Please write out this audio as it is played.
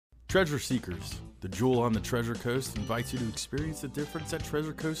Treasure Seekers, the jewel on the Treasure Coast, invites you to experience the difference at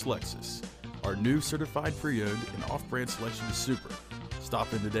Treasure Coast Lexus. Our new certified pre-owned and off-brand selection is super.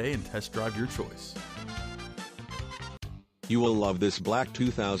 Stop in today and test drive your choice. You will love this black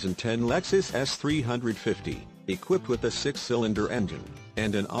 2010 Lexus S350, equipped with a 6-cylinder engine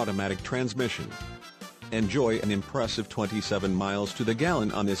and an automatic transmission. Enjoy an impressive 27 miles to the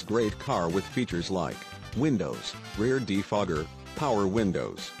gallon on this great car with features like windows, rear defogger, power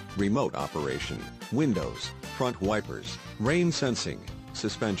windows, remote operation, windows, front wipers, rain sensing,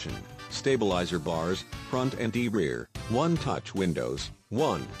 suspension, stabilizer bars, front and rear, one-touch windows,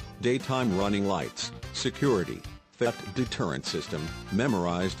 daytime running lights, security, theft deterrent system,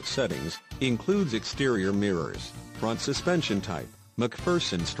 memorized settings, includes exterior mirrors, front suspension type,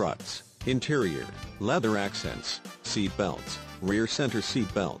 McPherson struts, interior, leather accents, seat belts, rear center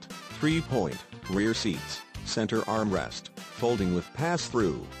seat belt, 3-point, rear seats, center armrest, folding with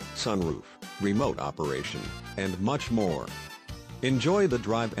pass-through, sunroof, remote operation, and much more. Enjoy the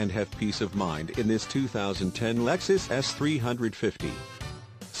drive and have peace of mind in this 2010 Lexus S350.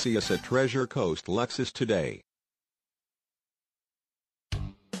 See us at Treasure Coast Lexus today.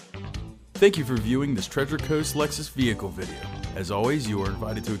 Thank you for viewing this Treasure Coast Lexus vehicle video. As always, you are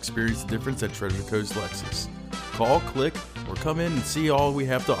invited to experience the difference at Treasure Coast Lexus. Call, click, or come in and see all we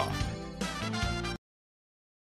have to offer.